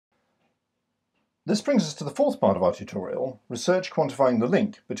This brings us to the fourth part of our tutorial, research quantifying the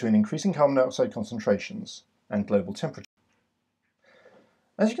link between increasing carbon dioxide concentrations and global temperature.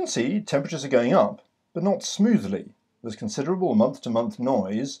 As you can see, temperatures are going up, but not smoothly. There's considerable month-to-month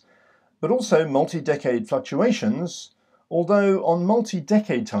noise, but also multi-decade fluctuations, although on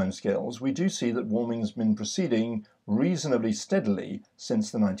multi-decade timescales we do see that warming has been proceeding reasonably steadily since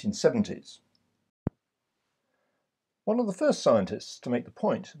the 1970s. One of the first scientists to make the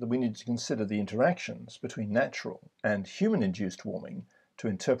point that we need to consider the interactions between natural and human-induced warming to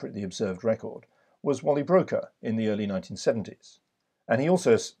interpret the observed record was Wally Broca in the early 1970s. And he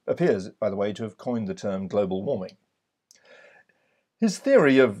also appears, by the way, to have coined the term global warming. His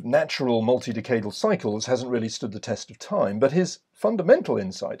theory of natural multi-decadal cycles hasn't really stood the test of time, but his fundamental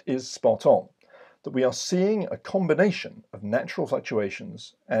insight is spot on, that we are seeing a combination of natural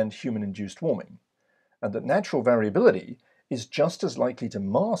fluctuations and human-induced warming, and that natural variability is just as likely to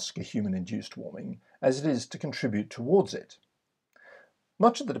mask a human-induced warming as it is to contribute towards it.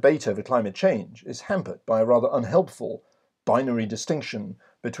 Much of the debate over climate change is hampered by a rather unhelpful binary distinction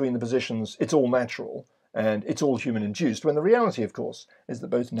between the positions it's all natural and it's all human-induced, when the reality, of course, is that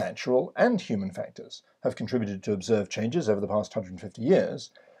both natural and human factors have contributed to observed changes over the past 150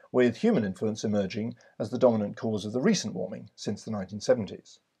 years, with human influence emerging as the dominant cause of the recent warming since the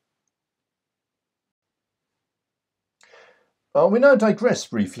 1970s. We now digress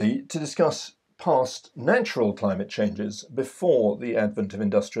briefly to discuss past natural climate changes before the advent of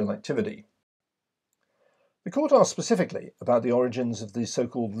industrial activity. The court asked specifically about the origins of the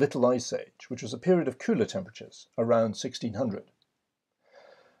so-called Little Ice Age, which was a period of cooler temperatures around 1600.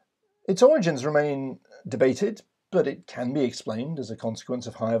 Its origins remain debated, but it can be explained as a consequence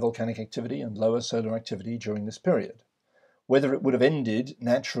of higher volcanic activity and lower solar activity during this period. Whether it would have ended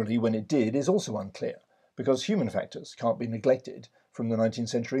naturally when it did is also unclear, because human factors can't be neglected from the 19th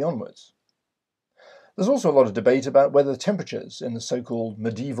century onwards. There's also a lot of debate about whether temperatures in the so-called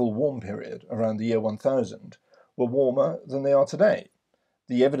medieval warm period around the year 1000 were warmer than they are today.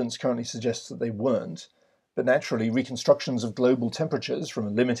 The evidence currently suggests that they weren't, but naturally reconstructions of global temperatures from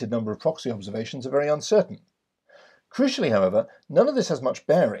a limited number of proxy observations are very uncertain. Crucially, however, none of this has much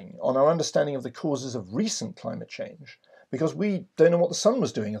bearing on our understanding of the causes of recent climate change, because we don't know what the sun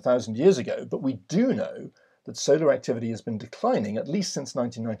was doing 1,000 years ago, but we do know that solar activity has been declining at least since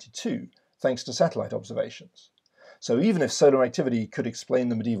 1992, thanks to satellite observations. So even if solar activity could explain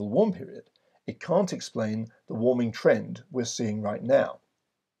the medieval warm period, it can't explain the warming trend we're seeing right now.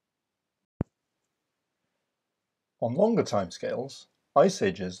 On longer timescales, ice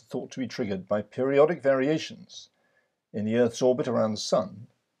ages are thought to be triggered by periodic variations in the Earth's orbit around the Sun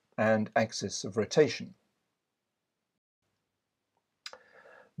and axis of rotation.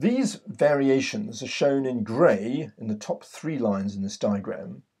 These variations are shown in grey in the top three lines in this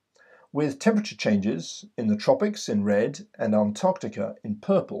diagram, with temperature changes in the tropics in red and Antarctica in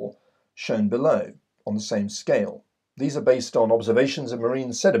purple shown below on the same scale. These are based on observations of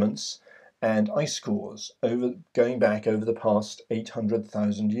marine sediments and ice cores going back over the past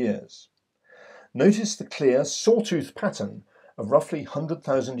 800,000 years. Notice the clear sawtooth pattern of roughly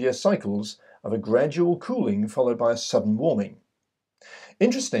 100,000-year cycles of a gradual cooling followed by a sudden warming.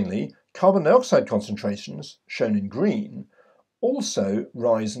 Interestingly, carbon dioxide concentrations, shown in green, also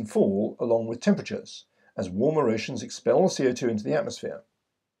rise and fall along with temperatures, as warmer oceans expel CO2 into the atmosphere.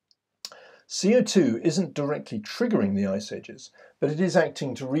 CO2 isn't directly triggering the ice ages, but it is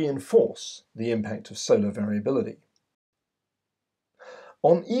acting to reinforce the impact of solar variability.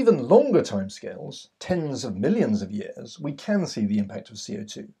 On even longer timescales, tens of millions of years, we can see the impact of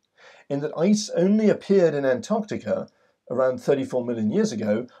CO2, in that ice only appeared in Antarctica around 34 million years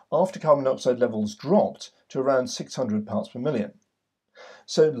ago after carbon dioxide levels dropped to around 600 parts per million.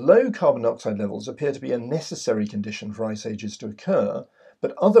 So low carbon dioxide levels appear to be a necessary condition for ice ages to occur,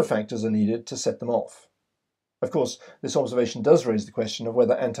 but other factors are needed to set them off. Of course, this observation does raise the question of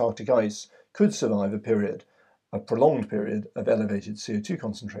whether Antarctic ice could survive a prolonged period of elevated CO2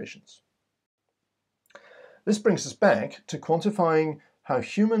 concentrations. This brings us back to quantifying how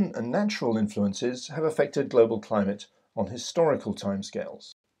human and natural influences have affected global climate on historical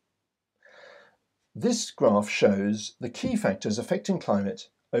timescales. This graph shows the key factors affecting climate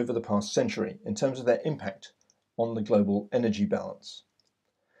over the past century in terms of their impact on the global energy balance.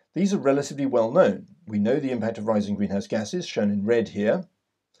 These are relatively well known. We know the impact of rising greenhouse gases, shown in red here.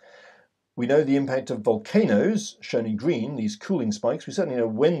 We know the impact of volcanoes, shown in green, these cooling spikes. We certainly know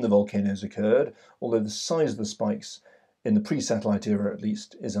when the volcanoes occurred, although the size of the spikes, in the pre-satellite era at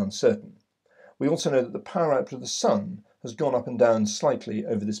least, is uncertain. We also know that the power output of the sun has gone up and down slightly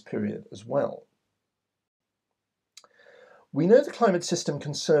over this period as well. We know the climate system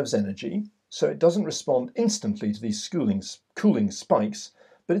conserves energy, so it doesn't respond instantly to these cooling spikes,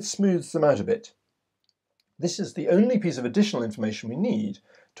 but it smooths them out a bit. This is the only piece of additional information we need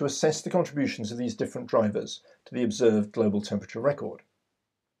to assess the contributions of these different drivers to the observed global temperature record.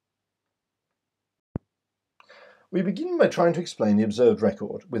 We begin by trying to explain the observed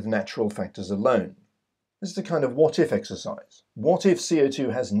record with natural factors alone. This is a kind of what-if exercise. What if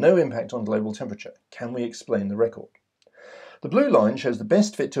CO2 has no impact on global temperature? Can we explain the record? The blue line shows the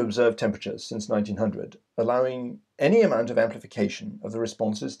best fit to observe temperatures since 1900, allowing any amount of amplification of the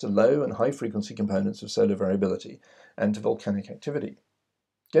responses to low and high frequency components of solar variability and to volcanic activity.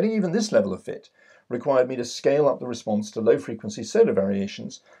 Getting even this level of fit required me to scale up the response to low frequency solar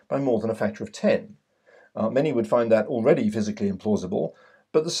variations by more than a factor of 10. Many would find that already physically implausible,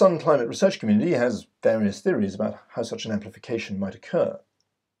 but the Sun climate research community has various theories about how such an amplification might occur.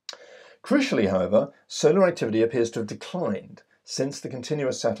 Crucially, however, solar activity appears to have declined since the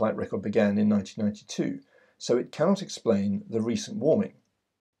continuous satellite record began in 1992, so it cannot explain the recent warming.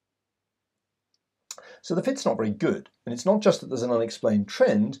 So the fit's not very good, and it's not just that there's an unexplained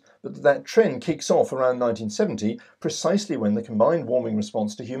trend, but that that trend kicks off around 1970, precisely when the combined warming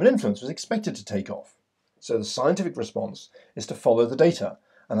response to human influence was expected to take off. So the scientific response is to follow the data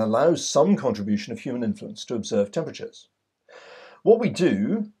and allow some contribution of human influence to observe temperatures. What we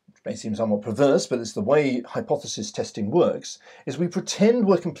do, which may seem somewhat perverse, but it's the way hypothesis testing works, is we pretend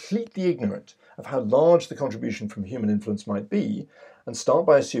we're completely ignorant of how large the contribution from human influence might be, and start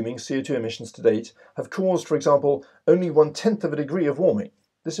by assuming CO2 emissions to date have caused, for example, only 1/10 of a degree of warming.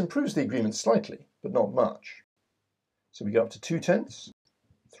 This improves the agreement slightly, but not much. So we go up to 2/10,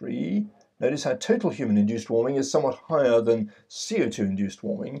 3. Notice how total human-induced warming is somewhat higher than CO2-induced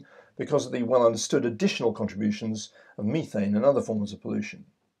warming because of the well-understood additional contributions of methane and other forms of pollution.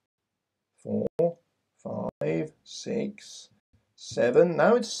 4, 5, 6, 7.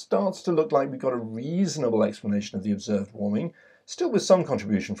 Now it starts to look like we've got a reasonable explanation of the observed warming, still with some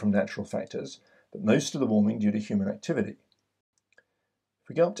contribution from natural factors, but most of the warming due to human activity. If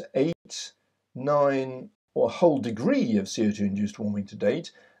we go up to 8, 9, or a whole degree of CO2-induced warming to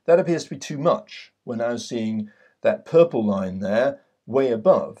date, that appears to be too much. We're now seeing that purple line there way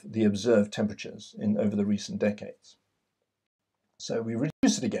above the observed temperatures over the recent decades. So we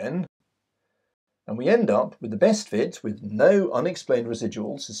reduce it again, and we end up with the best fit with no unexplained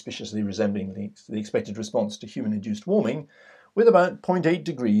residuals suspiciously resembling the expected response to human-induced warming, with about 0.8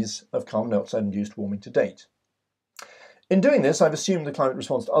 degrees of carbon dioxide-induced warming to date. In doing this, I've assumed the climate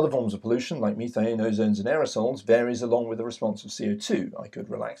response to other forms of pollution, like methane, ozones, and aerosols, varies along with the response of CO2. I could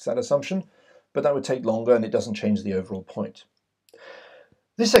relax that assumption, but that would take longer and it doesn't change the overall point.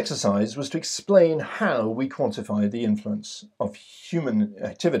 This exercise was to explain how we quantify the influence of human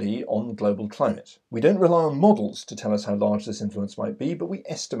activity on global climate. We don't rely on models to tell us how large this influence might be, but we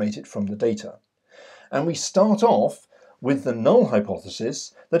estimate it from the data. And we start off with the null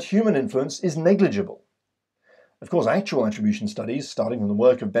hypothesis that human influence is negligible. Of course, actual attribution studies, starting from the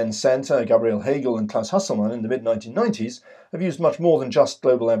work of Ben Santer, Gabriel Hagel, and Klaus Hasselmann in the mid-1990s, have used much more than just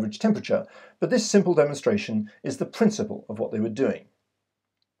global average temperature, but this simple demonstration is the principle of what they were doing.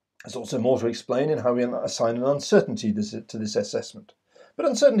 There's also more to explain in how we assign an uncertainty to this assessment. But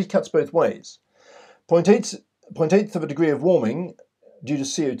uncertainty cuts both ways. 0.8 of a degree of warming due to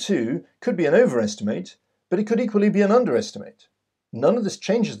CO2 could be an overestimate, but it could equally be an underestimate. None of this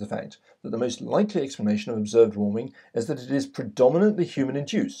changes the fact that the most likely explanation of observed warming is that it is predominantly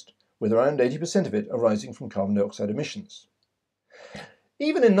human-induced, with around 80% of it arising from carbon dioxide emissions.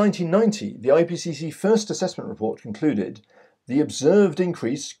 Even in 1990, the IPCC first assessment report concluded the observed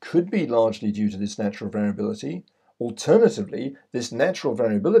increase could be largely due to this natural variability. Alternatively, this natural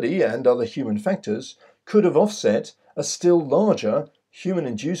variability and other human factors could have offset a still larger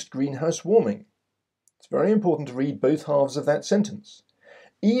human-induced greenhouse warming. It's very important to read both halves of that sentence.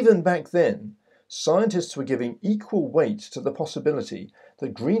 Even back then, scientists were giving equal weight to the possibility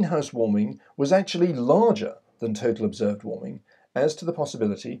that greenhouse warming was actually larger than total observed warming, as to the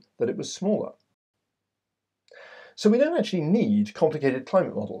possibility that it was smaller. So we don't actually need complicated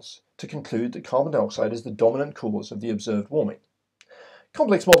climate models to conclude that carbon dioxide is the dominant cause of the observed warming.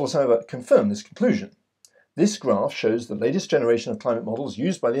 Complex models, however, confirm this conclusion. This graph shows the latest generation of climate models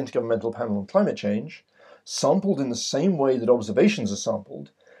used by the Intergovernmental Panel on Climate Change, sampled in the same way that observations are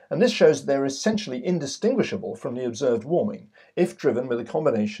sampled, and this shows they're essentially indistinguishable from the observed warming, if driven with a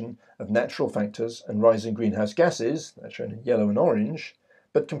combination of natural factors and rising greenhouse gases, that's shown in yellow and orange,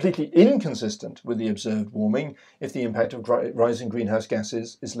 but completely inconsistent with the observed warming if the impact of rising greenhouse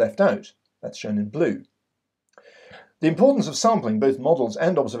gases is left out, that's shown in blue. The importance of sampling both models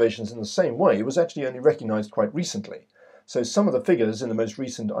and observations in the same way was actually only recognised quite recently. So some of the figures in the most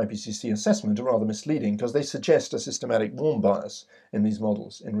recent IPCC assessment are rather misleading because they suggest a systematic warm bias in these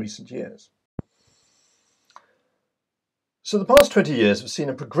models in recent years. So the past 20 years have seen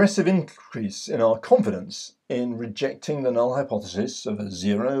a progressive increase in our confidence in rejecting the null hypothesis of a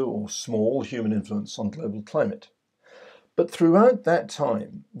zero or small human influence on global climate. But throughout that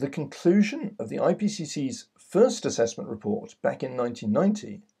time, the conclusion of the IPCC's first assessment report back in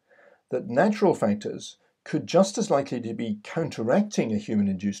 1990, that natural factors could just as likely to be counteracting a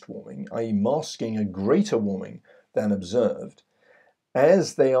human-induced warming, i.e. masking a greater warming than observed,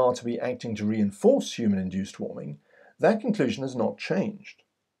 as they are to be acting to reinforce human-induced warming, that conclusion has not changed.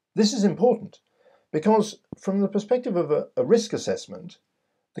 This is important because from the perspective of a risk assessment,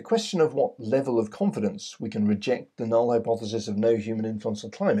 the question of what level of confidence we can reject the null hypothesis of no human influence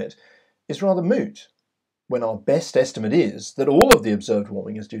on climate is rather moot, when our best estimate is that all of the observed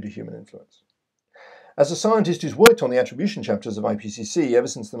warming is due to human influence. As a scientist who's worked on the attribution chapters of IPCC ever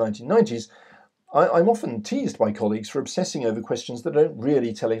since the 1990s, I'm often teased by colleagues for obsessing over questions that don't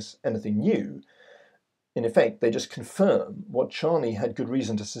really tell us anything new. In effect, they just confirm what Charney had good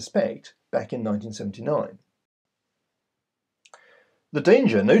reason to suspect back in 1979. The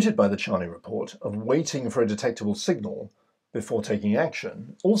danger noted by the Charney report of waiting for a detectable signal before taking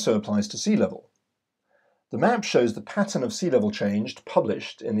action also applies to sea level. The map shows the pattern of sea level change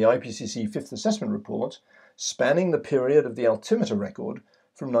published in the IPCC Fifth Assessment Report, spanning the period of the altimeter record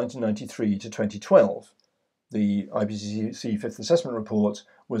from 1993 to 2012. The IPCC Fifth Assessment Report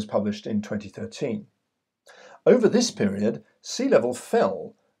was published in 2013. Over this period, sea level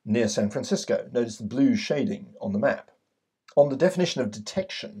fell near San Francisco. Notice the blue shading on the map. On the definition of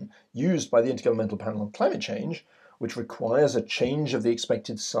detection used by the Intergovernmental Panel on Climate Change, which requires a change of the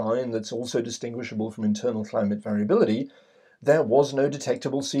expected sign that's also distinguishable from internal climate variability, there was no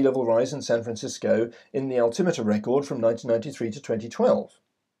detectable sea level rise in San Francisco in the altimeter record from 1993 to 2012.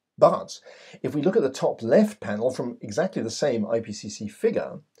 But if we look at the top left panel from exactly the same IPCC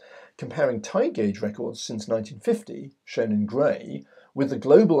figure, comparing tide gauge records since 1950, shown in grey, with the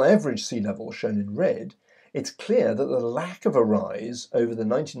global average sea level shown in red, it's clear that the lack of a rise over the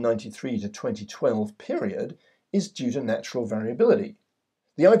 1993 to 2012 period is due to natural variability.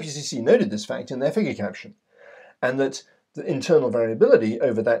 The IPCC noted this fact in their figure caption, and that the internal variability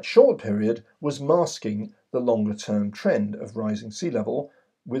over that short period was masking the longer-term trend of rising sea level,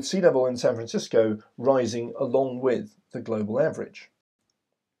 with sea level in San Francisco rising along with the global average.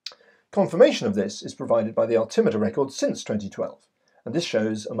 Confirmation of this is provided by the altimeter record since 2012, and this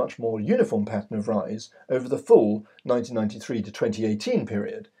shows a much more uniform pattern of rise over the full 1993 to 2018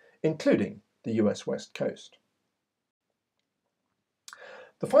 period, including the US West Coast.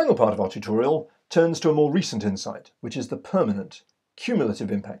 The final part of our tutorial turns to a more recent insight, which is the permanent,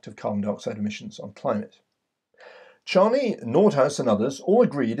 cumulative impact of carbon dioxide emissions on climate. Charney, Nordhaus and others all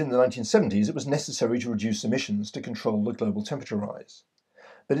agreed in the 1970s it was necessary to reduce emissions to control the global temperature rise.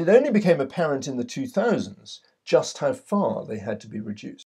 But it only became apparent in the 2000s just how far they had to be reduced.